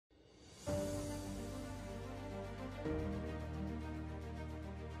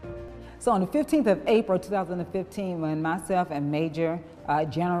So on the 15th of April 2015, when myself and Major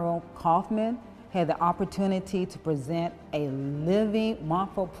General Kaufman had the opportunity to present a living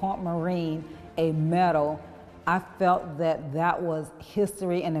Montford Point Marine a medal, I felt that that was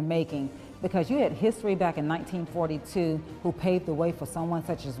history in the making, because you had history back in 1942 who paved the way for someone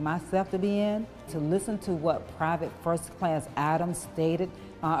such as myself to be in. To listen to what Private First Class Adams stated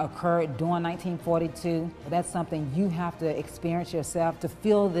occurred during 1942, that's something you have to experience yourself, to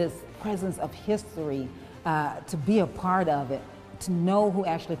feel this presence of history, to be a part of it, to know who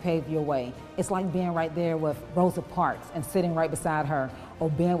actually paved your way. It's like being right there with Rosa Parks and sitting right beside her, or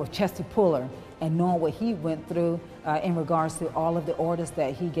being with Chesty Puller and knowing what he went through in regards to all of the orders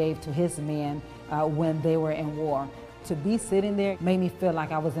that he gave to his men when they were in war. To be sitting there made me feel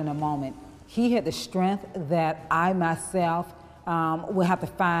like I was in a moment. He had the strength that I myself would have to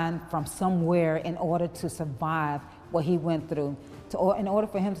find from somewhere in order to survive what he went through. In order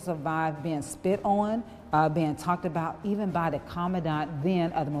for him to survive being spit on, being talked about even by the commandant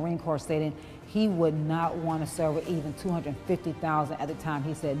then of the Marine Corps, stating he would not want to serve with even 250,000 at the time,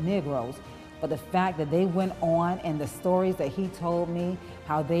 he said, Negroes. But the fact that they went on, and the stories that he told me,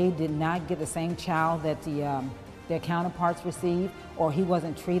 how they did not get the same child that their counterparts received, or he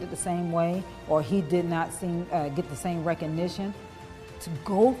wasn't treated the same way, or he did not get the same recognition. To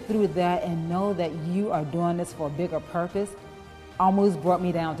go through that and know that you are doing this for a bigger purpose almost brought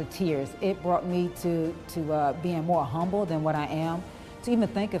me down to tears. It brought me to being more humble than what I am. To even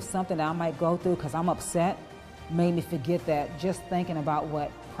think of something that I might go through because I'm upset made me forget that, just thinking about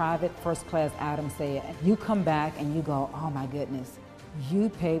what Private First Class Adams said. You come back and you go, oh my goodness, you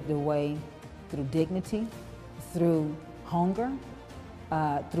paved the way through dignity, through hunger,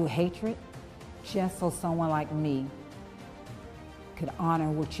 through hatred, just so someone like me could honor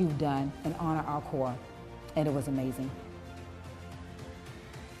what you've done and honor our Corps. And it was amazing.